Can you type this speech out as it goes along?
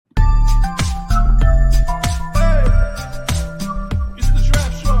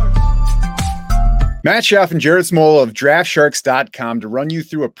Matt Schaff and Jared Small of DraftSharks.com to run you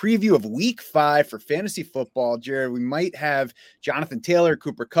through a preview of Week 5 for fantasy football. Jared, we might have Jonathan Taylor,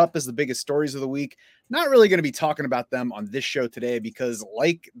 Cooper Kupp as the biggest stories of the week. Not really going to be talking about them on this show today because,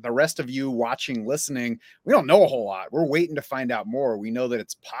 like the rest of you watching, listening, we don't know a whole lot. We're waiting to find out more. We know that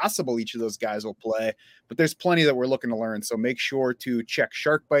it's possible each of those guys will play, but there's plenty that we're looking to learn. So make sure to check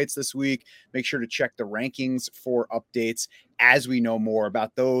Shark Bites this week. Make sure to check the rankings for updates as we know more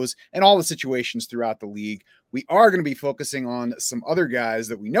about those and all the situations throughout the league. We are going to be focusing on some other guys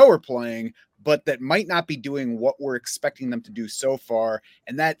that we know are playing, but that might not be doing what we're expecting them to do so far.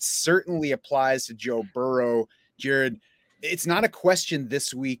 And that certainly applies to Joe Burrow. Jared, it's not a question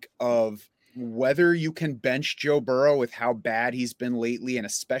this week of whether you can bench Joe Burrow with how bad he's been lately, and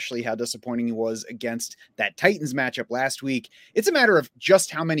especially how disappointing he was against that Titans matchup last week. It's a matter of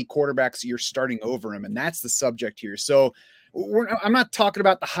just how many quarterbacks you're starting over him. And that's the subject here. So I'm not talking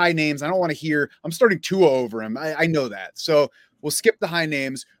about the high names. I don't want to hear I'm starting Tua over him. I know that. So we'll skip the high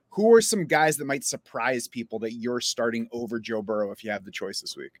names. Who are some guys that might surprise people that you're starting over Joe Burrow if you have the choice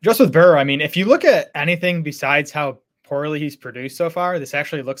this week? Just with Burrow, I mean, if you look at anything besides how poorly he's produced so far, this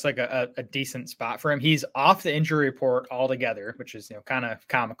actually looks like a decent spot for him. He's off the injury report altogether, which is kind of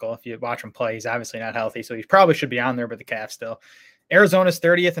comical. If you watch him play, he's obviously not healthy, so he probably should be on there with the calf still. Arizona's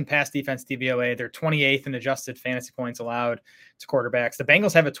 30th in pass defense DVOA. They're 28th in adjusted fantasy points allowed to quarterbacks. The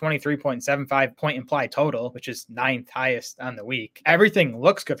Bengals have a 23.75 point implied total, which is 9th highest on the week. Everything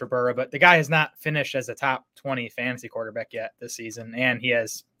looks good for Burrow, but the guy has not finished as a top 20 fantasy quarterback yet this season, and he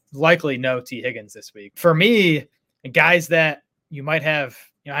has likely no T. Higgins this week. For me, guys that you might have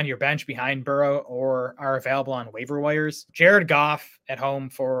on your bench behind Burrow or are available on waiver wires, Jared Goff at home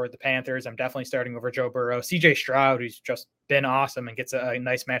for the Panthers. I'm definitely starting over Joe Burrow. CJ Stroud, who's just been awesome and gets a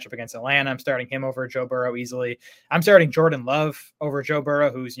nice matchup against Atlanta. I'm starting him over Joe Burrow easily. I'm starting Jordan Love over Joe Burrow,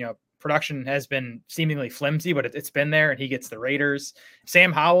 who's, production has been seemingly flimsy, but it's been there, and he gets the Raiders.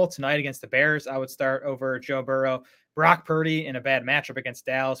 Sam Howell tonight against the Bears, I would start over Joe Burrow. Brock Purdy in a bad matchup against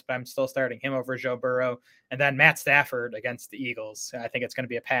Dallas, but I'm still starting him over Joe Burrow. And then Matt Stafford against the Eagles. I think it's going to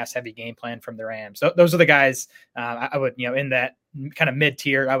be a pass-heavy game plan from the Rams. So those are the guys I would, in that kind of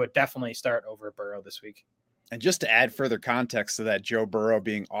mid-tier, I would definitely start over Burrow this week. And just to add further context to that Joe Burrow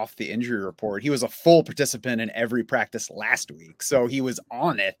being off the injury report, he was a full participant in every practice last week. So he was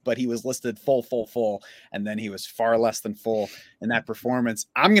on it, but he was listed full. And then he was far less than full in that performance.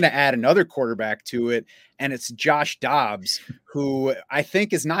 I'm going to add another quarterback to it, and it's Josh Dobbs, who I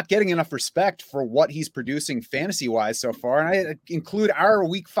think is not getting enough respect for what he's producing fantasy-wise so far. And I include our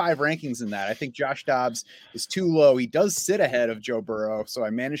Week 5 rankings in that. I think Josh Dobbs is too low. He does sit ahead of Joe Burrow, so I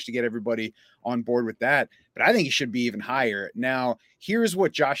managed to get everybody on board with that. But I think he should be even higher. Now, here's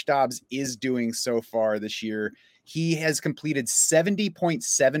what Josh Dobbs is doing so far this year. He has completed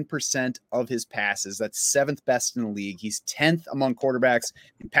 70.7% of his passes. That's 7th best in the league. He's 10th among quarterbacks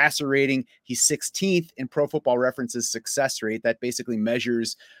in passer rating. He's 16th in Pro Football Reference's success rate. That basically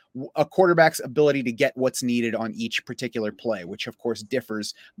measures a quarterback's ability to get what's needed on each particular play, which of course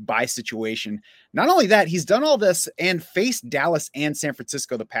differs by situation. Not only that, he's done all this and faced Dallas and San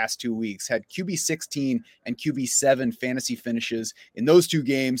Francisco the past 2 weeks, had QB 16 and QB 7 fantasy finishes in those 2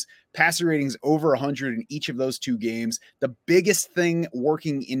 games, passer ratings over 100 in each of those 2 games. The biggest thing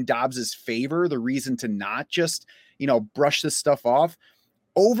working in Dobbs's favor, the reason to not just, brush this stuff off,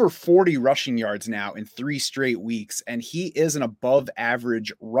 over 40 rushing yards now in 3 straight weeks, and he is an above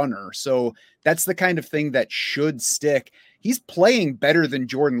average runner. So that's the kind of thing that should stick. He's playing better than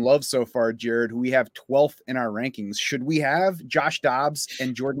Jordan Love so far, Jared, who we have 12th in our rankings. Should we have Josh Dobbs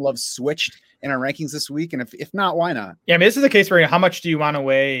and Jordan Love switched in our rankings this week? And if not, why not? Yeah, I mean, this is the case where how much do you want to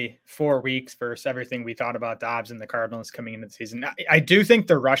weigh 4 weeks versus everything we thought about Dobbs and the Cardinals coming into the season? I do think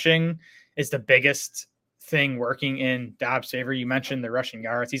the rushing is the biggest thing working in Dobbs' favor. You mentioned the rushing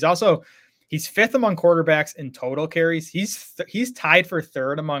yards. He's 5th among quarterbacks in total carries. He's tied for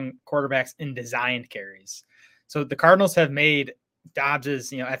 3rd among quarterbacks in designed carries. So the Cardinals have made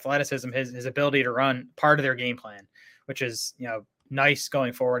Dobbs's athleticism, his ability to run, part of their game plan, which is nice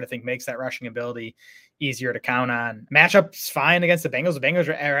going forward. I think makes that rushing ability easier to count on. Matchup's fine against the Bengals. The Bengals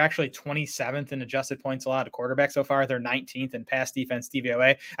are actually 27th in adjusted points allowed to quarterback so far. They're 19th in pass defense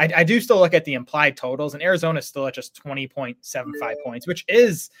DVOA. I do still look at the implied totals, and Arizona's still at just 20.75 points, which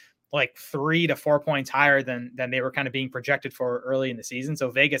is like 3 to 4 points higher than they were kind of being projected for early in the season.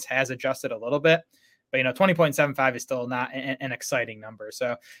 So Vegas has adjusted a little bit, but 20.75 is still not an exciting number.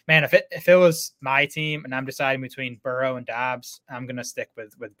 So man, if it was my team and I'm deciding between Burrow and Dobbs, I'm going to stick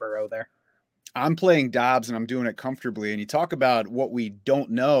with Burrow there. I'm playing Dobbs and I'm doing it comfortably. And you talk about what we don't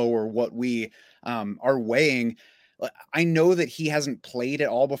know or what we are weighing. I know that he hasn't played at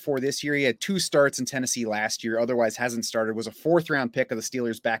all before this year. He had 2 starts in Tennessee last year, otherwise hasn't started, was a 4th-round pick of the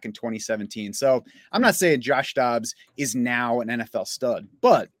Steelers back in 2017. So I'm not saying Josh Dobbs is now an NFL stud,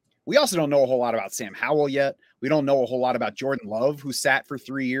 but we also don't know a whole lot about Sam Howell yet. We don't know a whole lot about Jordan Love, who sat for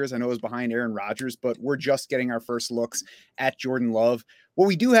 3 years. I know it was behind Aaron Rodgers, but we're just getting our first looks at Jordan Love. What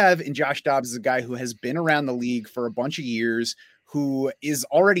we do have in Josh Dobbs is a guy who has been around the league for a bunch of years, who is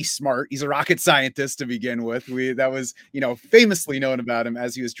already smart. He's a rocket scientist to begin with. That was, famously known about him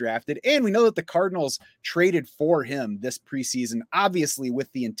as he was drafted. And we know that the Cardinals traded for him this preseason, obviously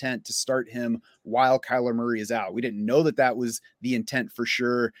with the intent to start him while Kyler Murray is out. We didn't know that that was the intent for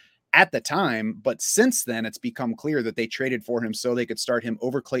sure at the time, but since then it's become clear that they traded for him so they could start him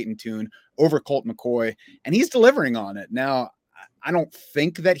over Clayton Tune, over Colt McCoy, and he's delivering on it. Now, I don't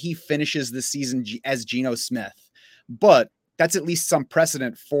think that he finishes this season as Geno Smith, but that's at least some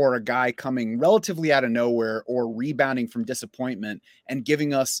precedent for a guy coming relatively out of nowhere or rebounding from disappointment and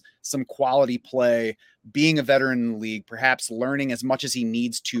giving us some quality play, being a veteran in the league, perhaps learning as much as he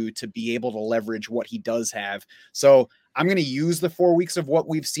needs to be able to leverage what he does have. So I'm going to use the 4 weeks of what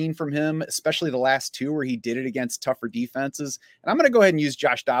we've seen from him, especially the last 2 where he did it against tougher defenses. And I'm going to go ahead and use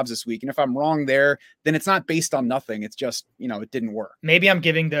Josh Dobbs this week. And if I'm wrong there, then it's not based on nothing. It's just, it didn't work. Maybe I'm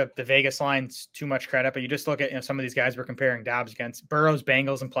giving the Vegas lines too much credit, but you just look at some of these guys we're comparing Dobbs against. Burrow's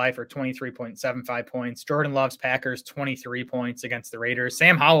Bengals implied for 23.75 points. Jordan Love's Packers 23 points against the Raiders.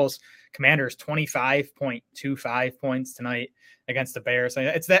 Sam Howell's Commanders 25.25 points tonight against the Bears.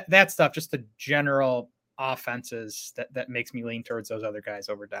 It's that stuff, just the general offenses that makes me lean towards those other guys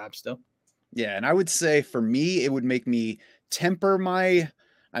over Dobbs still. Yeah. And I would say for me, it would make me temper my,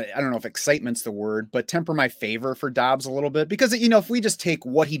 I don't know if excitement's the word, but temper my favor for Dobbs a little bit, because, if we just take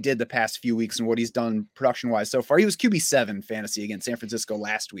what he did the past few weeks and what he's done production wise so far, he was QB7 fantasy against San Francisco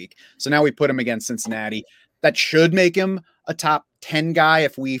last week. So now we put him against Cincinnati. That should make him a top 10 guy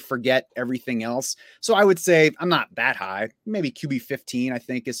if we forget everything else. So I would say I'm not that high. Maybe QB 15, I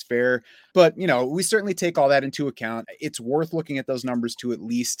think, is fair. But, we certainly take all that into account. It's worth looking at those numbers to at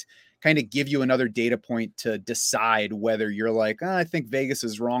least kind of give you another data point to decide whether you're like, I think Vegas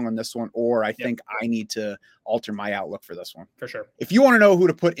is wrong on this one, or I think I need to alter my outlook for this one. For sure. If you want to know who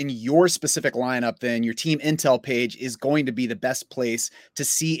to put in your specific lineup, then your team intel page is going to be the best place to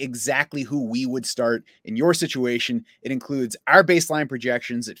see exactly who we would start in your situation. It includes our baseline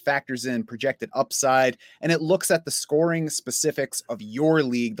projections. It factors in projected upside, and it looks at the scoring specifics of your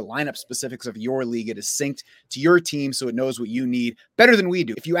league, the lineup specifics of your league. It is synced to your team, so it knows what you need better than we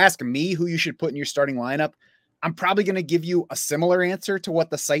do. If you ask me who you should put in your starting lineup, I'm probably going to give you a similar answer to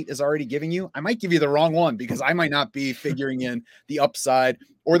what the site is already giving you. I might give you the wrong one because I might not be figuring in the upside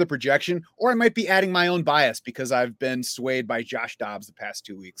or the projection, or I might be adding my own bias because I've been swayed by Josh Dobbs the past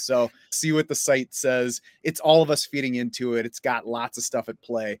 2 weeks. So see what the site says. It's all of us feeding into it. It's got lots of stuff at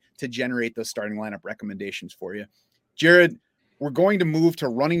play to generate those starting lineup recommendations for you. Jared, we're going to move to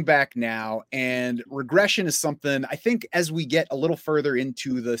running back now, and regression is something I think as we get a little further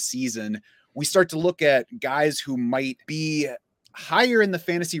into the season, we start to look at guys who might be higher in the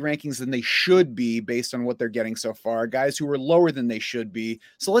fantasy rankings than they should be based on what they're getting so far, guys who are lower than they should be.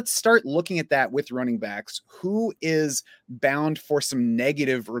 So let's start looking at that with running backs. Who is bound for some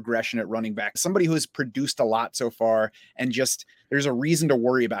negative regression at running back? Somebody who has produced a lot so far and just there's a reason to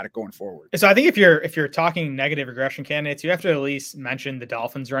worry about it going forward. So I think if you're talking negative regression candidates, you have to at least mention the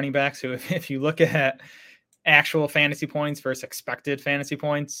Dolphins running backs who, if you look at actual fantasy points versus expected fantasy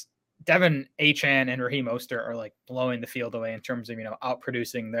points, Devin Achane and Raheem Mostert are like blowing the field away in terms of,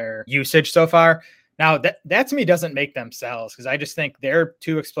 outproducing their usage so far. Now that to me doesn't make them sells, because I just think they're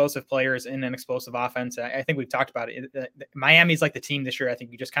 2 explosive players in an explosive offense. I think we've talked about it. Miami's like the team this year. I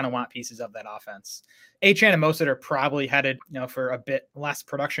think you just kind of want pieces of that offense. Achane and Mostert are probably headed, for a bit less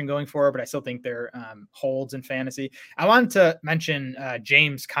production going forward, but I still think they're holds in fantasy. I wanted to mention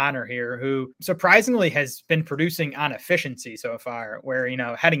James Conner here, who surprisingly has been producing on efficiency so far, where,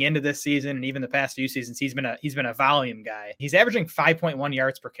 heading into this season and even the past few seasons, he's been a volume guy. He's averaging 5.1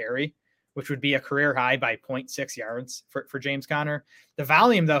 yards per carry, which would be a career high by 0.6 yards for James Conner. The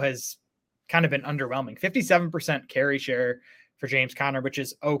volume, though, has kind of been underwhelming. 57% carry share for James Conner, which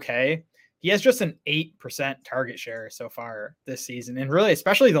is okay. He has just an 8% target share so far this season. And really,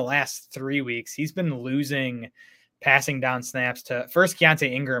 especially the last 3 weeks, he's been losing passing down snaps to first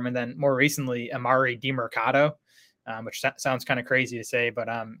Keontae Ingram and then more recently Amari DiMercato, which sounds kind of crazy to say, but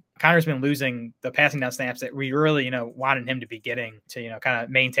Connor's been losing the passing down snaps that we really, wanted him to be getting to, kind of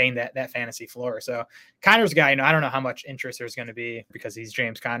maintain that fantasy floor. So Connor's a guy, I don't know how much interest there's going to be because he's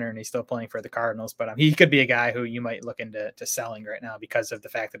James Conner and he's still playing for the Cardinals, but he could be a guy who you might look into selling right now because of the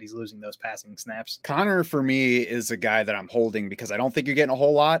fact that he's losing those passing snaps. Connor for me is a guy that I'm holding because I don't think you're getting a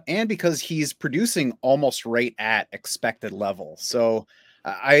whole lot and because he's producing almost right at expected level. So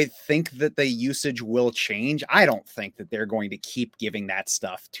I think that the usage will change. I don't think that they're going to keep giving that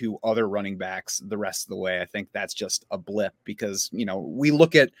stuff to other running backs the rest of the way. I think that's just a blip because, we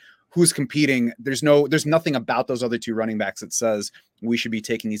look at who's competing. There's nothing about those other two running backs that says we should be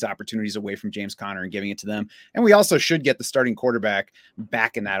taking these opportunities away from James Conner and giving it to them. And we also should get the starting quarterback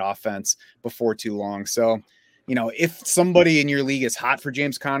back in that offense before too long. So, if somebody in your league is hot for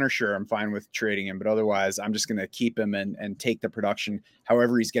James Conner, sure, I'm fine with trading him. But otherwise, I'm just going to keep him and take the production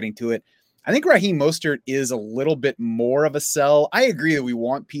however he's getting to it. I think Raheem Mostert is a little bit more of a sell. I agree that we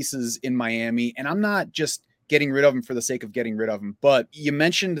want pieces in Miami, and I'm not just getting rid of him for the sake of getting rid of him. But you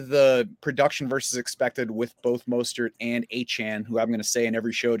mentioned the production versus expected with both Mostert and Achane, who I'm going to say in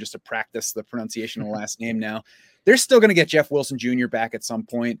every show just to practice the pronunciation of the last name now. They're still going to get Jeff Wilson Jr. back at some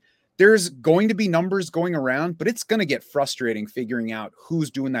point. There's going to be numbers going around, but it's going to get frustrating figuring out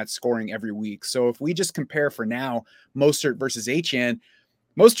who's doing that scoring every week. So if we just compare for now, Mostert versus Achane,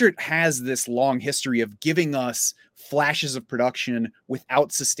 Mostert has this long history of giving us flashes of production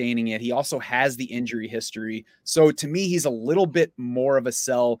without sustaining it. He also has the injury history. So to me, he's a little bit more of a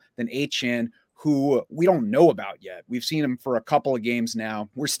sell than Achane, who we don't know about yet. We've seen him for a couple of games now.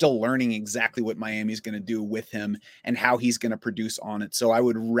 We're still learning exactly what Miami's going to do with him and how he's going to produce on it. So I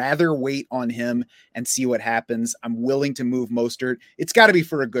would rather wait on him and see what happens. I'm willing to move Mostert. It's got to be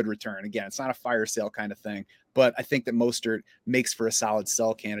for a good return. Again, it's not a fire sale kind of thing, but I think that Mostert makes for a solid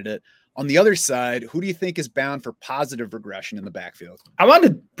sell candidate. On the other side, who do you think is bound for positive regression in the backfield? I wanted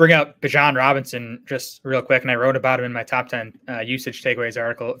to bring up Bijan Robinson just real quick, and I wrote about him in my top 10 usage takeaways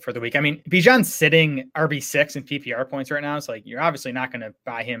article for the week. I mean, Bijan's sitting RB6 in PPR points right now. So, you're obviously not going to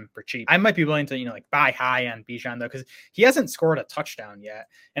buy him for cheap. I might be willing to, buy high on Bijan, though, because he hasn't scored a touchdown yet.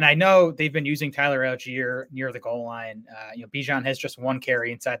 And I know they've been using Tyler Algier near the goal line. Bijan has just one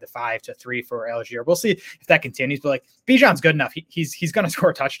carry inside the 5 to 3 for Algier. We'll see if that continues. But, Bijan's good enough. He's going to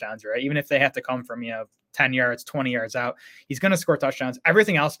score touchdowns, right? Even if they have to come from, 10 yards, 20 yards out, he's going to score touchdowns.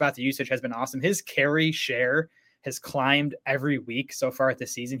 Everything else about the usage has been awesome. His carry share has climbed every week so far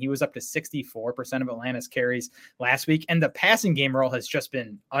this season. He was up to 64% of Atlanta's carries last week. And the passing game role has just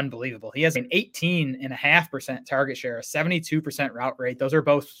been unbelievable. He has an 18.5% target share, a 72% route rate. Those are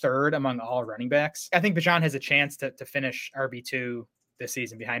both third among all running backs. I think Bijan has a chance to finish RB2 this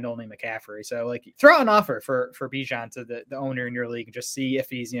season behind only McCaffrey. So throw out an offer for Bijan to the owner in your league and just see if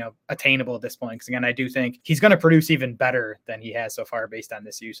he's, attainable at this point. Because again, I do think he's going to produce even better than he has so far based on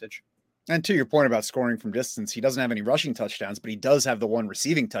this usage. And to your point about scoring from distance, he doesn't have any rushing touchdowns, but he does have the one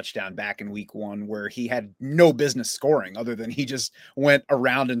receiving touchdown back in week 1 where he had no business scoring other than he just went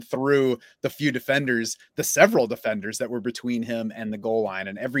around and threw the several defenders that were between him and the goal line.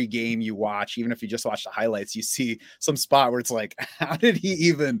 And every game you watch, even if you just watch the highlights, you see some spot where it's how did he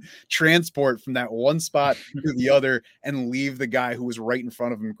even transport from that one spot to the other and leave the guy who was right in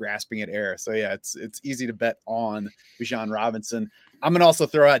front of him grasping at air? So yeah, it's easy to bet on Bijan Robinson. I'm going to also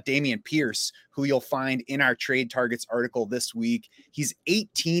throw out Dameon Pierce, who you'll find in our trade targets article this week. He's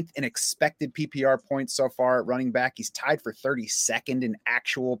 18th in expected PPR points so far at running back. He's tied for 32nd in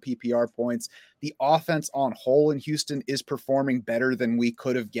actual PPR points. The offense on whole in Houston is performing better than we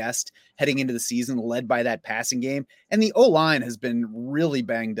could have guessed heading into the season, led by that passing game. And the O-line has been really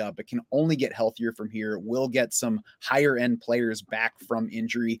banged up. It can only get healthier from here. We'll get some higher end players back from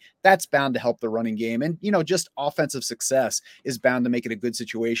injury. That's bound to help the running game. And, just offensive success is bound to make it a good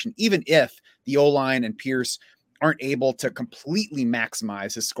situation, even if the O-line and Pierce aren't able to completely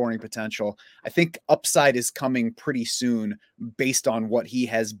maximize his scoring potential. I think upside is coming pretty soon based on what he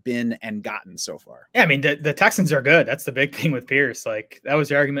has been and gotten so far. Yeah, I mean, the Texans are good. That's the big thing with Pierce. That was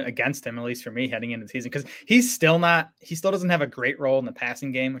the argument against him, at least for me, heading into the season, because he still doesn't have a great role in the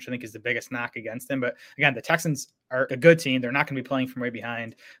passing game, which I think is the biggest knock against him. But again, the Texans are a good team. They're not going to be playing from way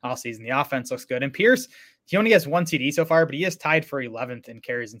behind all season. The offense looks good. And Pierce, he only has one TD so far, but he is tied for 11th in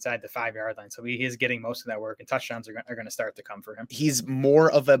carries inside the 5-yard line. So he is getting most of that work, and touchdowns are going to start to come for him. He's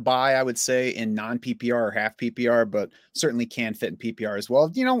more of a buy, I would say, in non-PPR or half PPR, but certainly can fit in PPR as well.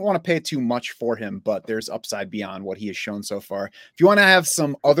 You don't want to pay too much for him, but there's upside beyond what he has shown so far. If you want to have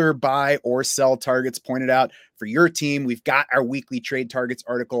some other buy or sell targets pointed out for your team, we've got our weekly trade targets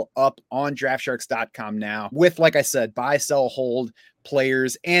article up on draftsharks.com now with, like I said, buy, sell, hold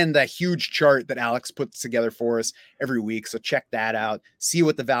players and that huge chart that Alex puts together for us every week. So check that out, see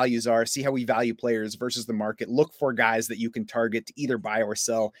what the values are, see how we value players versus the market. Look for guys that you can target to either buy or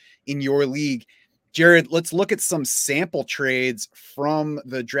sell in your league. Jared, let's look at some sample trades from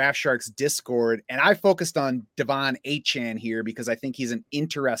the Draft Sharks Discord. And I focused on De'Von Achane here because I think he's an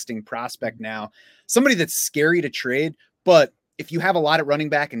interesting prospect now. Somebody that's scary to trade, but if you have a lot at running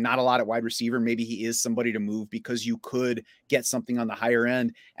back and not a lot at wide receiver, maybe he is somebody to move because you could get something on the higher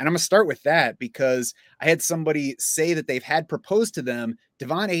end. And I'm going to start with that because I had somebody say that they've had proposed to them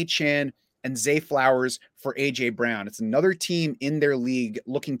De'Von Achane and Zay Flowers for AJ Brown. It's another team in their league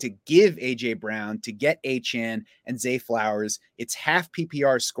looking to give AJ Brown to get Achane and Zay Flowers. It's half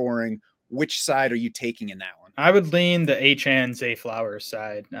PPR scoring. Which side are you taking in that one? I would lean the Achane Zay Flowers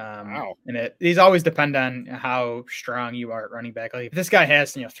side. Wow. And these always depend on how strong you are at running back. Like if this guy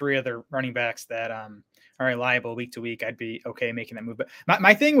has, 3 other running backs that are reliable week to week, I'd be okay making that move. But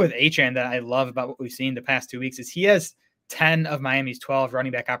my thing with Achane that I love about what we've seen the past 2 weeks is he has 10 of Miami's 12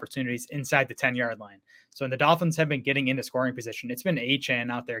 running back opportunities inside the 10-yard line. So when the Dolphins have been getting into scoring position, it's been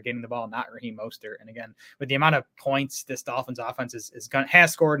Achane out there getting the ball, not Raheem Mostert. And again, with the amount of points this Dolphins offense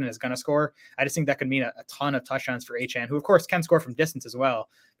has scored and is going to score, I just think that could mean a ton of touchdowns for Achane, who of course can score from distance as well.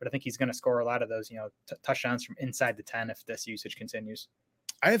 But I think he's going to score a lot of those, touchdowns from inside the 10 if this usage continues.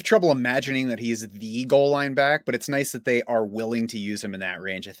 I have trouble imagining that he's the goal line back, but it's nice that they are willing to use him in that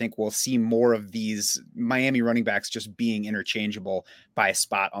range. I think we'll see more of these Miami running backs just being interchangeable by a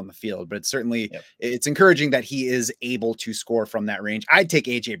spot on the field, but it's encouraging that he is able to score from that range. I'd take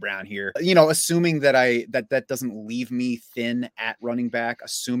AJ Brown here, assuming that that doesn't leave me thin at running back,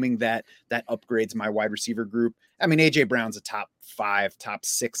 assuming that upgrades my wide receiver group. I mean, AJ Brown's a top 5, top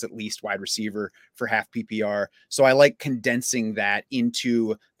 6 at least wide receiver for half PPR. So I like condensing that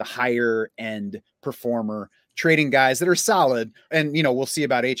into the higher end performer, trading guys that are solid. And, we'll see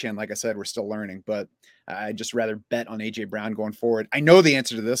about Achane. Like I said, we're still learning, but I'd just rather bet on AJ Brown going forward. I know the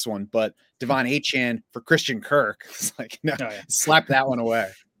answer to this one, but De'Von Achane for Christian Kirk. It's like, no, slap that one away.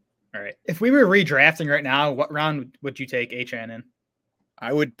 All right. If we were redrafting right now, what round would you take Achane in?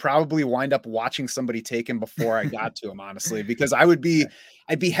 I would probably wind up watching somebody take him before I got to him, honestly, because I'd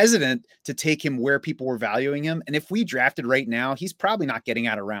be hesitant to take him where people were valuing him. And if we drafted right now, he's probably not getting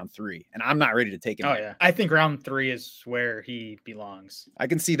out of round 3, and I'm not ready to take him. Oh yeah. I think round 3 is where he belongs. I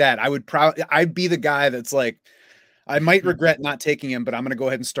can see that. I'd be the guy that's like, I might regret not taking him, but I'm going to go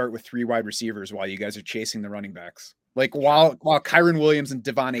ahead and start with 3 wide receivers while you guys are chasing the running backs. Like while Kyren Williams and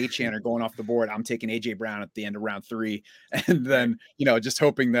De'Von Achane are going off the board, I'm taking AJ Brown at the end of round 3, and then just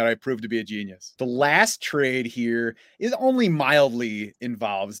hoping that I prove to be a genius. The last trade here is only mildly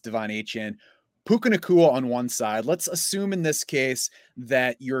involves De'Von Achane. Puka Nacua on one side. Let's assume in this case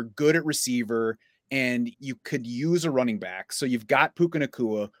that you're good at receiver and you could use a running back. So you've got Puka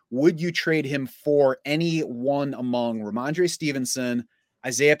Nacua. Would you trade him for any one among Ramondre Stevenson,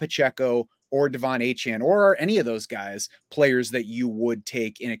 Isaiah Pacheco, or De'Von Achane, or are any of those guys players that you would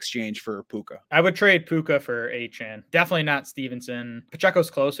take in exchange for Puka? I would trade Puka for Achane. Definitely not Stevenson.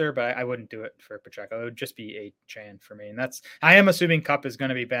 Pacheco's closer, but I wouldn't do it for Pacheco. It would just be Achane for me. And I am assuming Kupp is going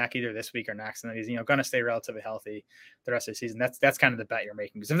to be back either this week or next, and that he's going to stay relatively healthy the rest of the season. That's kind of the bet you're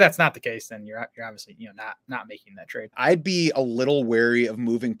making. Because if that's not the case, then you're obviously not making that trade. I'd be a little wary of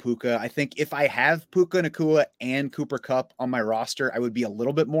moving Puka. I think if I have Puka Nacua and Cooper Kupp on my roster, I would be a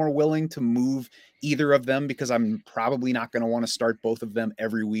little bit more willing to move either of them because I'm probably not going to want to start both of them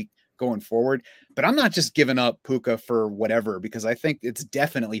every week going forward. But I'm not just giving up Puka for whatever, because I think it's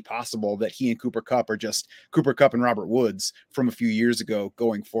definitely possible that he and Cooper Kupp are just Cooper Kupp and Robert Woods from a few years ago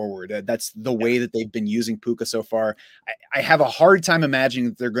going forward. That's the way that they've been using Puka so far. I have a hard time imagining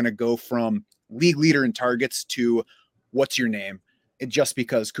that they're going to go from league leader in targets to what's your name, just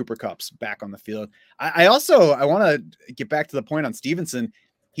because Cooper Kupp's back on the field. I want to get back to the point on Stevenson.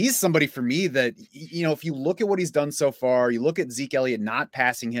 He's somebody for me that, if you look at what he's done so far, you look at Zeke Elliott not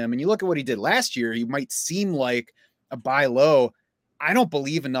passing him, and you look at what he did last year, he might seem like a buy low. I don't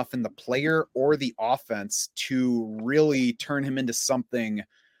believe enough in the player or the offense to really turn him into something,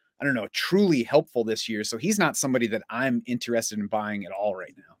 truly helpful this year. So he's not somebody that I'm interested in buying at all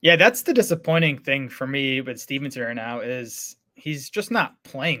right now. Yeah, that's the disappointing thing for me with Stevenson right now is he's just not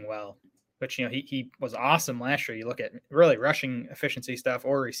playing well. Which, he was awesome last year. You look at really rushing efficiency stuff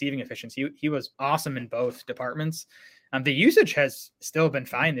or receiving efficiency. He was awesome in both departments. The usage has still been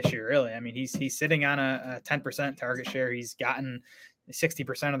fine this year, really. I mean, he's sitting on a 10% target share. He's gotten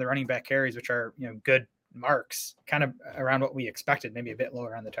 60% of the running back carries, which are, good marks, kind of around what we expected, maybe a bit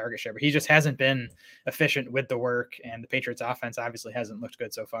lower on the target share, but he just hasn't been efficient with the work, and the Patriots offense obviously hasn't looked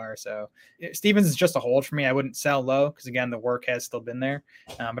good so far. So Stevens is just a hold for me. I wouldn't sell low because, again, the work has still been there,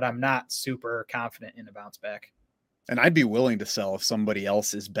 but I'm not super confident in a bounce back. And I'd be willing to sell if somebody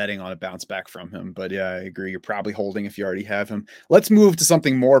else is betting on a bounce back from him. But yeah, I agree. You're probably holding if you already have him. Let's move to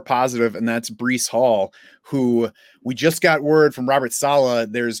something more positive, and that's Breece Hall, who we just got word from Robert Saleh.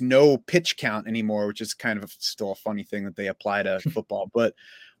 There's no pitch count anymore, which is kind of still a funny thing that they apply to football. But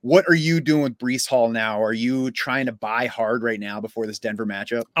what are you doing with Breece Hall now? Are you trying to buy hard right now before this Denver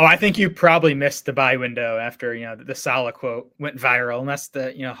matchup? Oh, I think you probably missed the buy window after, the Saleh quote went viral, unless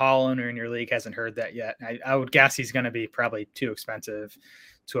the, Hall owner in your league hasn't heard that yet. I would guess he's going to be probably too expensive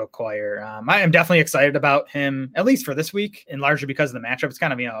to acquire. I am definitely excited about him, at least for this week, and largely because of the matchup. It's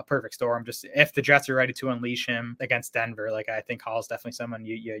kind of, a perfect storm. Just if the Jets are ready to unleash him against Denver, I think Hall is definitely someone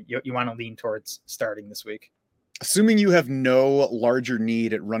you want to lean towards starting this week. Assuming you have no larger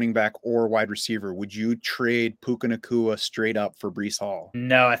need at running back or wide receiver, would you trade Puka Nacua straight up for Breece Hall?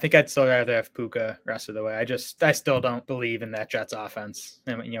 No, I think I'd still rather have Puka rest of the way. I still don't believe in that Jets offense.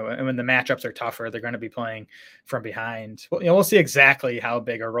 And when the matchups are tougher, they're going to be playing from behind. Well, we'll see exactly how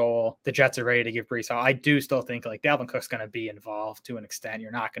big a role the Jets are ready to give Breece Hall. I do still think Dalvin Cook's going to be involved to an extent.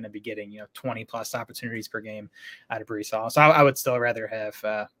 You're not going to be getting 20 plus opportunities per game out of Breece Hall. So I would still rather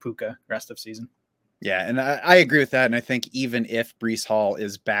have Puka rest of season. Yeah, and I agree with that. And I think even if Breece Hall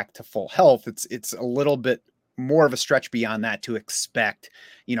is back to full health, it's a little bit more of a stretch beyond that to expect,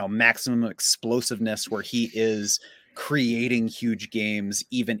 maximum explosiveness where he is creating huge games,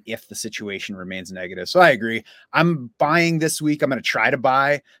 even if the situation remains negative. So I agree. I'm buying this week. I'm going to try to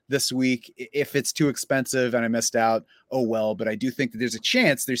buy this week. If it's too expensive and I missed out, oh well, but I do think that there's a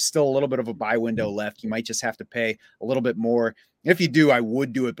chance there's still a little bit of a buy window left. You might just have to pay a little bit more. If you do, I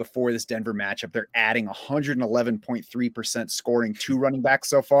would do it before this Denver matchup. They're adding 111.3% scoring to running backs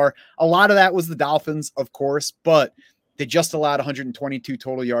so far. A lot of that was the Dolphins, of course, but they just allowed 122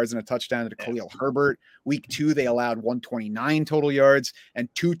 total yards and a touchdown to Khalil Herbert. Week 2, they allowed 129 total yards and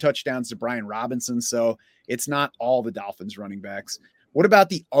 2 touchdowns to Brian Robinson. So it's not all the Dolphins running backs. What about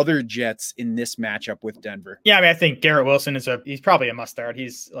the other Jets in this matchup with Denver? Yeah, I think Garrett Wilson he's probably a must start.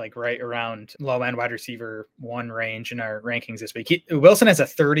 He's right around low end wide receiver 1 range in our rankings this week. Wilson has a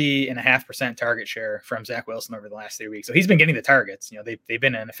 30.5% target share from Zach Wilson over the last 3 weeks. So he's been getting the targets. They've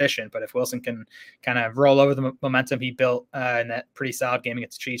been inefficient, but if Wilson can kind of roll over the momentum he built in that pretty solid game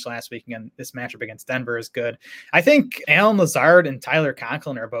against the Chiefs last week, again, this matchup against Denver is good. I think Allen Lazard and Tyler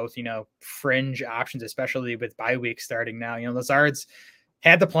Conklin are both, fringe options, especially with bye week starting now. Lazard's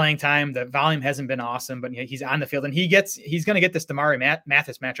had the playing time. The volume hasn't been awesome, but he's on the field, and he's going to get this Damari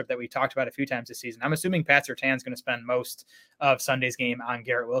Mathis matchup that we talked about a few times this season. I'm assuming Pat Surtain's going to spend most of Sunday's game on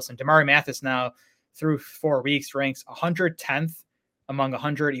Garrett Wilson. Damari Mathis now through 4 weeks ranks 110th among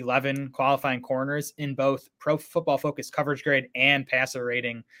 111 qualifying corners in both Pro Football Focus coverage grade and passer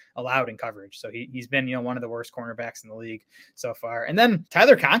rating allowed in coverage. So he's been, one of the worst cornerbacks in the league so far. And then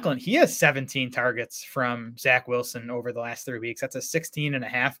Tyler Conklin, he has 17 targets from Zach Wilson over the last 3 weeks. That's a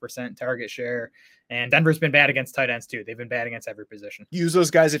 16.5% target share. And Denver's been bad against tight ends too. They've been bad against every position. Use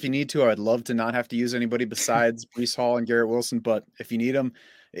those guys if you need to. I'd love to not have to use anybody besides Breece Hall and Garrett Wilson, but if you need them,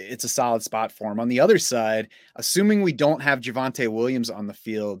 it's a solid spot for him. On the other side, assuming we don't have Javonte Williams on the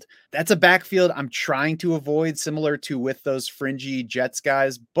field, that's a backfield I'm trying to avoid, similar to with those fringy Jets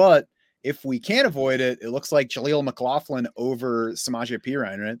guys. But if we can't avoid it, it looks like Jaleel McLaughlin over Samaje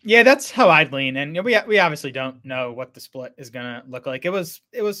Perine, right? Yeah, that's how I'd lean. And we obviously don't know what the split is going to look like. It was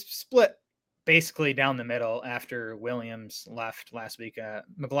split basically down the middle after Williams left last week.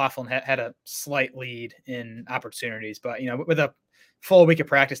 McLaughlin had a slight lead in opportunities, but with a full week of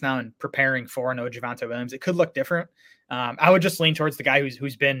practice now and preparing for no Javonte Williams, it could look different. I would just lean towards the guy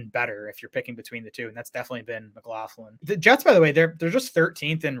who's been better if you're picking between the two, and that's definitely been McLaughlin. The Jets, by the way, they're just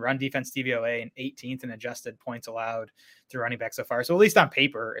 13th in run defense DVOA and 18th in adjusted points allowed through running back so far. So at least on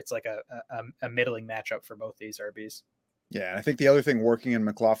paper, it's like a middling matchup for both these RBs. Yeah, I think the other thing working in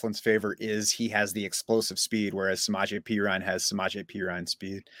McLaughlin's favor is he has the explosive speed, whereas Samaje Perine has Samaje Perine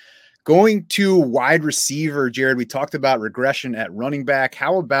speed. Going to wide receiver, Jared, we talked about regression at running back.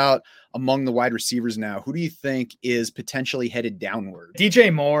 How about among the wide receivers now? Who do you think is potentially headed downward?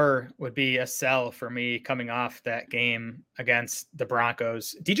 DJ Moore would be a sell for me coming off that game against the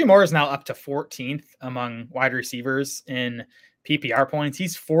Broncos. DJ Moore is now up to 14th among wide receivers in PPR points.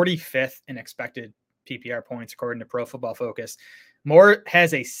 He's 45th in expected PPR points, according to Pro Football Focus. Moore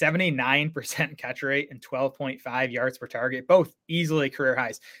has a 79% catch rate and 12.5 yards per target, both easily career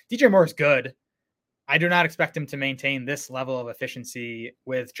highs. DJ Moore is good. I do not expect him to maintain this level of efficiency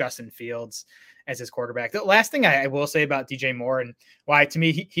with Justin Fields as his quarterback. The last thing I will say about DJ Moore and why to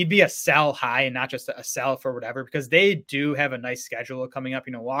me he'd be a sell high and not just a sell for whatever, because they do have a nice schedule coming up.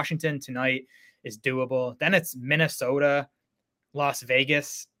 Washington tonight is doable. Then it's Minnesota, Las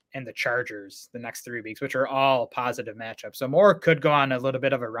Vegas, and the Chargers the next 3 weeks, which are all positive matchups. So Moore could go on a little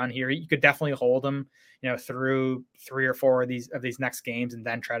bit of a run here. You could definitely hold him, through 3 or 4 of these next games and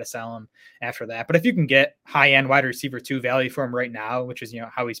then try to sell him after that. But if you can get high-end wide receiver 2 value for him right now, which is,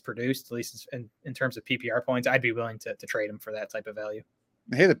 how he's produced, at least in terms of PPR points, I'd be willing to trade him for that type of value.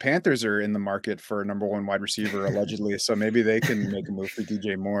 Hey, the Panthers are in the market for a number 1 wide receiver, allegedly. So maybe they can make a move for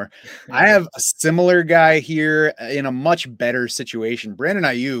DJ Moore. I have a similar guy here in a much better situation. Brandon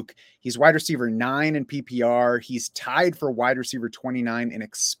Ayuk, he's wide receiver 9 in PPR. He's tied for wide receiver 29 in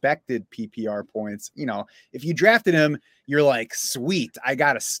expected PPR points. If you drafted him, you're like, sweet, I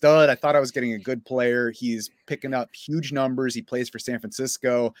got a stud. I thought I was getting a good player. He's picking up huge numbers. He plays for San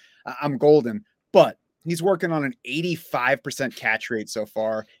Francisco. I'm golden. But he's working on an 85% catch rate so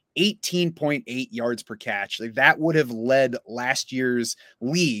far, 18.8 yards per catch. That would have led last year's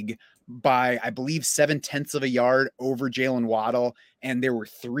league by, I believe, 0.7 of a yard over Jalen Waddle. And there were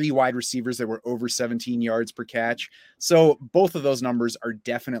 3 wide receivers that were over 17 yards per catch. So both of those numbers are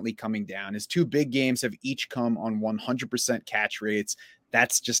definitely coming down. His 2 big games have each come on 100% catch rates.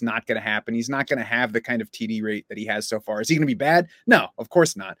 That's just not going to happen. He's not going to have the kind of TD rate that he has so far. Is he going to be bad? No, of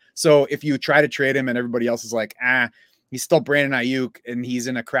course not. So if you try to trade him and everybody else is like, he's still Brandon Ayuk and he's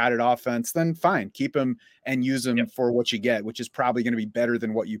in a crowded offense, then fine, keep him and use him for what you get, which is probably going to be better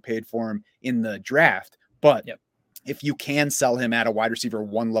than what you paid for him in the draft. But if you can sell him at a wide receiver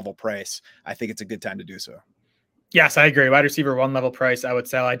 1 level price, I think it's a good time to do so. Yes, I agree. Wide receiver 1 level price, I would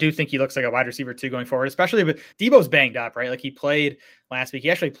sell. I do think he looks like a wide receiver 2 going forward, especially with Debo's banged up, right? Like he played last week. He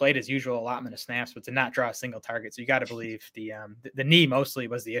actually played his usual allotment of snaps, but did not draw a single target. So you got to believe the knee mostly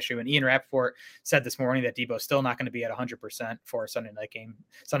was the issue. And Ian Rappaport said this morning that Debo's still not going to be at 100% for Sunday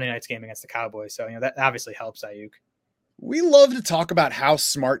night's game against the Cowboys. So, that obviously helps Ayuk. We love to talk about how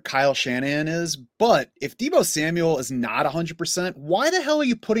smart Kyle Shanahan is, but if Deebo Samuel is not 100%, why the hell are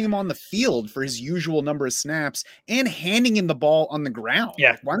you putting him on the field for his usual number of snaps and handing him the ball on the ground?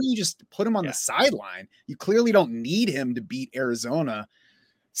 Yeah. Why don't you just put him on the sideline? You clearly don't need him to beat Arizona.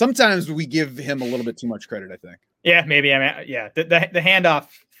 Sometimes we give him a little bit too much credit, I think. Yeah, maybe. The handoff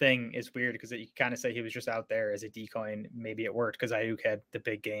thing is weird because you kind of say he was just out there as a decoy, and maybe it worked because Ayuk had the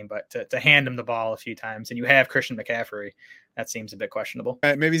big game, but to hand him the ball a few times and you have Christian McCaffrey, that seems a bit questionable.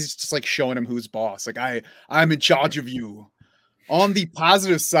 Maybe he's just like showing him who's boss. Like I'm in charge of you. On the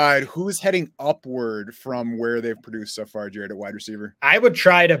positive side, who's heading upward from where they've produced so far, Jared, at wide receiver? I would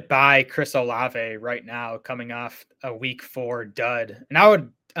try to buy Chris Olave right now, coming off a week 4 dud. And I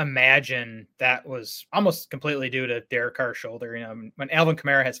would imagine that was almost completely due to Derek Carr's shoulder. When Alvin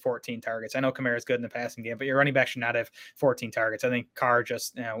Kamara has 14 targets, I know Kamara's good in the passing game, but your running back should not have 14 targets. I think Carr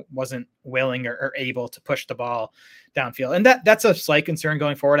just wasn't willing or able to push the ball downfield. And that's a slight concern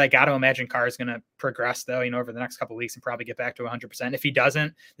going forward. I got to imagine Carr is going to progress though, over the next couple of weeks and probably get back to 100%. If he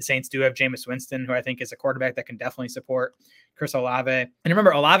doesn't, the Saints do have Jameis Winston, who I think is a quarterback that can definitely support Chris Olave. And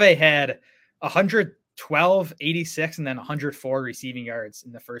remember, Olave had 112, 86, and then 104 receiving yards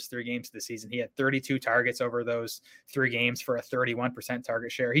in the first 3 games of the season. He had 32 targets over those 3 games for a 31%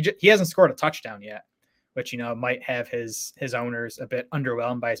 target share. He hasn't scored a touchdown yet, which, might have his owners a bit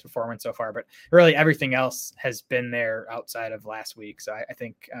underwhelmed by his performance so far, but really everything else has been there outside of last week. So I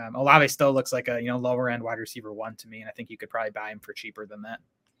think Olave still looks like a, lower end wide receiver 1 to me. And I think you could probably buy him for cheaper than that.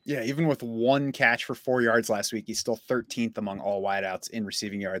 Yeah, even with 1 catch for 4 yards last week, he's still 13th among all wideouts in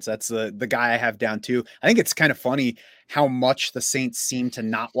receiving yards. That's the guy I have down too. I think it's kind of funny how much the Saints seem to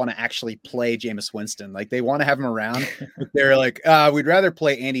not want to actually play Jameis Winston. Like they want to have him around, but they're like, we'd rather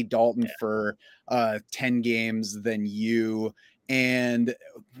play Andy Dalton for 10 games than you. And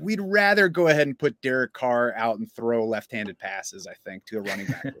we'd rather go ahead and put Derek Carr out and throw left-handed passes, I think, to a running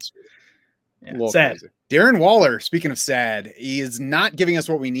back this week. Yeah, sad. Crazy. Darren Waller, speaking of sad, he is not giving us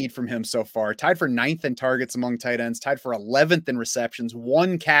what we need from him so far. Tied for 9th in targets among tight ends, tied for 11th in receptions,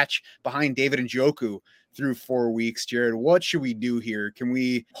 1 catch behind David Njoku through 4 weeks. Jared, what should we do here? Can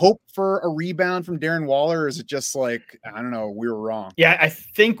we hope for a rebound from Darren Waller, or is it just like, I don't know, we were wrong? Yeah, I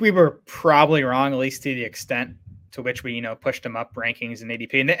think we were probably wrong, at least to the extent to which we, pushed him up rankings and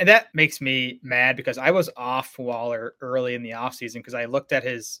ADP. And that makes me mad because I was off Waller early in the offseason because I looked at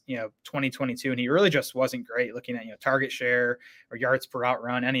his, 2022 and he really just wasn't great looking at, target share or yards per out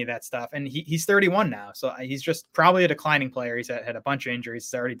run, any of that stuff. And he's 31 now. So he's just probably a declining player. He's had a bunch of injuries.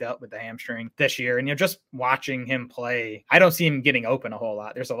 He's already dealt with the hamstring this year. And, just watching him play, I don't see him getting open a whole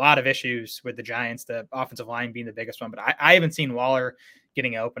lot. There's a lot of issues with the Giants, the offensive line being the biggest one, but I haven't seen Waller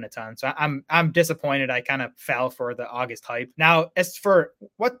getting open a ton. So I'm disappointed. I kind of fell for the August hype. Now, as for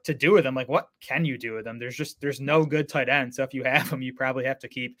what to do with them, like what can you do with them? There's no good tight end. So if you have him, you probably have to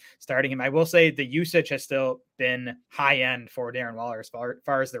keep starting him. I will say the usage has still been high end for Darren Waller as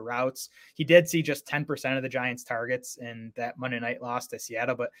far as the routes. He did see just 10% of the Giants targets in that Monday night loss to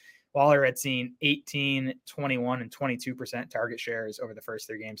Seattle, but Waller had seen 18, 21, and 22% target shares over the first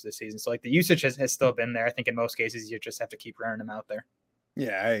 3 games of the season. So like the usage has still been there. I think in most cases, you just have to keep running him out there.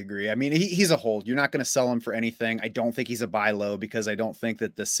 Yeah, I agree. I mean, he's a hold. You're not going to sell him for anything. I don't think he's a buy low because I don't think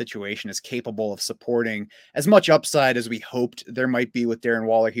that the situation is capable of supporting as much upside as we hoped there might be with Darren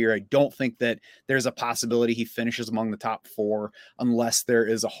Waller here. I don't think that there's a possibility he finishes among the top 4 unless there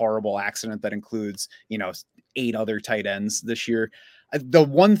is a horrible accident that includes, 8 other tight ends this year. The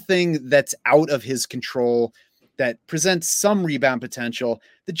one thing that's out of his control that presents some rebound potential,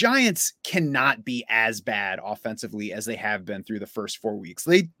 the Giants cannot be as bad offensively as they have been through the first 4 weeks.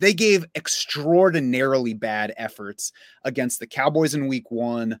 They gave extraordinarily bad efforts against the Cowboys in week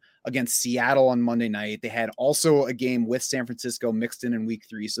 1, against Seattle on Monday night. They had also a game with San Francisco mixed in week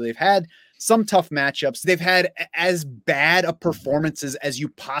 3. So they've had some tough matchups. They've had as bad a performances as you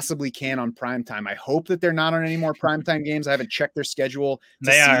possibly can on primetime. I hope that they're not on any more primetime games. I haven't checked their schedule.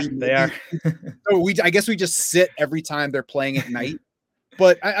 They are. So I guess we just sit every time they're playing at night.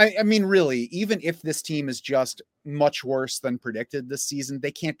 But I mean, really, even if this team is just much worse than predicted this season,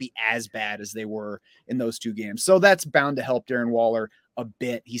 they can't be as bad as they were in those 2 games. So that's bound to help Darren Waller a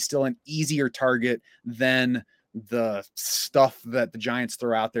bit. He's still an easier target than the stuff that the Giants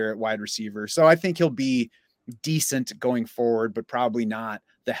throw out there at wide receiver. So I think he'll be decent going forward, but probably not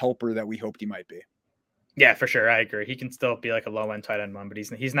the helper that we hoped he might be. Yeah, for sure. I agree. He can still be like a low end tight end one, but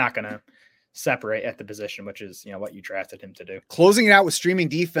he's not going to separate at the position, which is, what you drafted him to do. Closing it out with streaming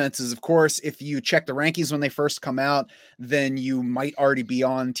defenses, of course, if you check the rankings when they first come out, then you might already be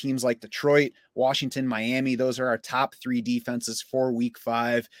on teams like Detroit, Washington, Miami. Those are our top 3 defenses for week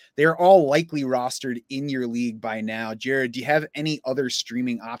 5. They're all likely rostered in your league by now. Jared, do you have any other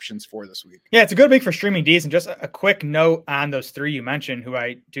streaming options for this week? Yeah, it's a good week for streaming Ds. And just a quick note on those 3 you mentioned, who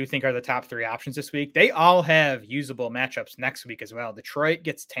I do think are the top 3 options this week. They all have usable matchups next week as well. Detroit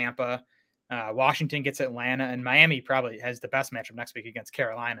gets Tampa. Washington gets Atlanta, and Miami probably has the best matchup next week against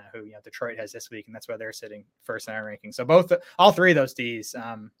Carolina, who Detroit has this week, and that's why they're sitting first in our ranking. So all 3 of those Ds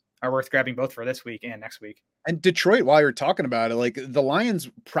are worth grabbing both for this week and next week. And Detroit, while you're talking about it, like the Lions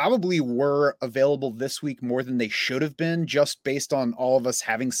probably were available this week more than they should have been, just based on all of us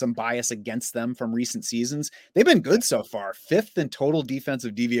having some bias against them from recent seasons. They've been good so far. 5th in total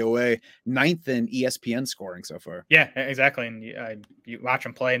defensive DVOA, 9th in ESPN scoring so far. Yeah, exactly. And you watch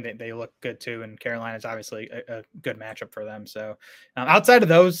them play and they look good too. And Carolina's obviously a good matchup for them. So outside of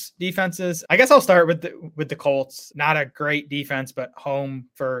those defenses, I guess I'll start with the Colts. Not a great defense, but home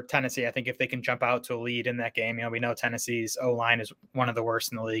for Tennessee. I think if they can jump out to a lead in that game, we know Tennessee's O-line is one of the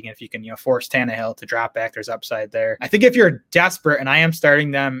worst in the league. And if you can, force Tannehill to drop back, there's upside there. I think if you're desperate, and I am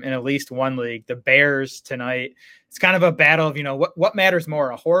starting them in at least one league, the Bears tonight, it's kind of a battle of, what matters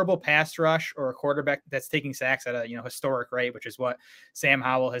more, a horrible pass rush or a quarterback that's taking sacks at a, historic rate, which is what Sam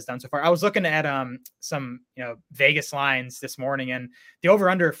Howell has done so far. I was looking at some, Vegas lines this morning, and the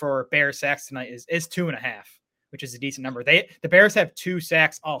over-under for Bears sacks tonight is 2.5, which is a decent number. The Bears have 2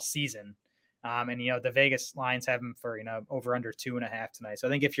 sacks all season. And the Vegas lines have them for over under 2.5 tonight. So I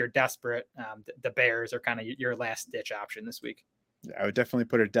think if you're desperate, the Bears are kind of your last ditch option this week. I would definitely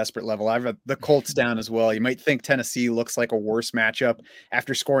put a desperate level. I've the Colts down as well. You might think Tennessee looks like a worse matchup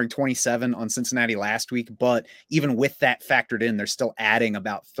after scoring 27 on Cincinnati last week, but even with that factored in, they're still adding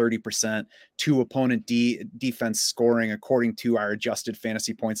about 30% to opponent defense scoring according to our adjusted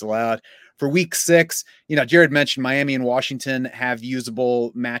fantasy points allowed. For week 6, Jared mentioned Miami and Washington have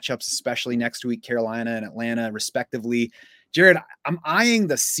usable matchups, especially next week, Carolina and Atlanta, respectively. Jared, I'm eyeing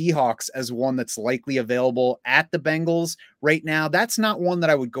the Seahawks as one that's likely available at the Bengals right now. That's not one that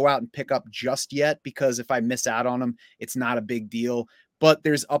I would go out and pick up just yet, because if I miss out on them, it's not a big deal. But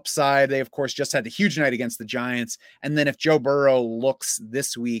there's upside. They, of course, just had the huge night against the Giants. And then if Joe Burrow looks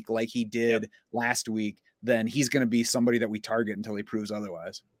this week like he did last week, then he's going to be somebody that we target until he proves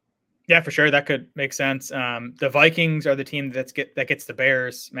otherwise. Yeah, for sure. That could make sense. The Vikings are the team that gets the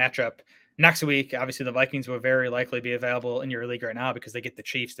Bears matchup next week, obviously the Vikings will very likely be available in your league right now because they get the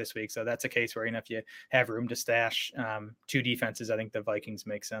Chiefs this week. So that's a case where, if you have room to stash two defenses, I think the Vikings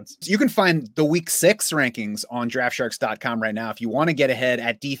make sense. You can find the week 6 rankings on draftsharks.com right now. If you want to get ahead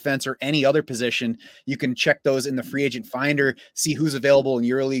at defense or any other position, you can check those in the free agent finder, see who's available in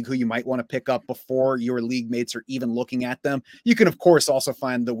your league, who you might want to pick up before your league mates are even looking at them. You can, of course, also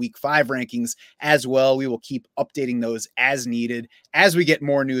find the week 5 rankings as well. We will keep updating those as needed as we get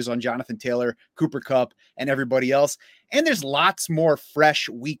more news on Jonathan Taylor, Cooper Kupp, and everybody else. And there's lots more fresh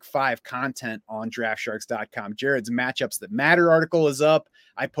week 5 content on draftsharks.com. Jared's Matchups That Matter article is up.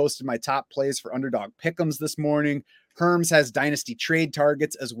 I posted my top plays for Underdog Pick'ems this morning. Herms has dynasty trade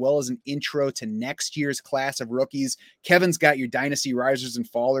targets as well as an intro to next year's class of rookies. Kevin's got your dynasty risers and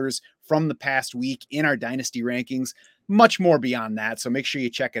fallers from the past week in our dynasty rankings. Much more beyond that. So make sure you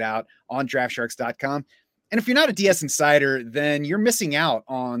check it out on draftsharks.com. And if you're not a DS Insider, then you're missing out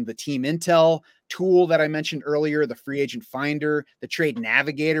on the team intel tool that I mentioned earlier, the free agent finder, the trade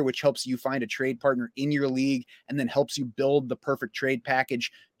navigator, which helps you find a trade partner in your league and then helps you build the perfect trade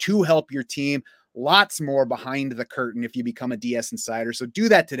package to help your team. Lots more behind the curtain if you become a DS Insider. So do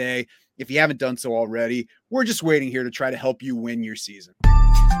that today if you haven't done so already. We're just waiting here to try to help you win your season.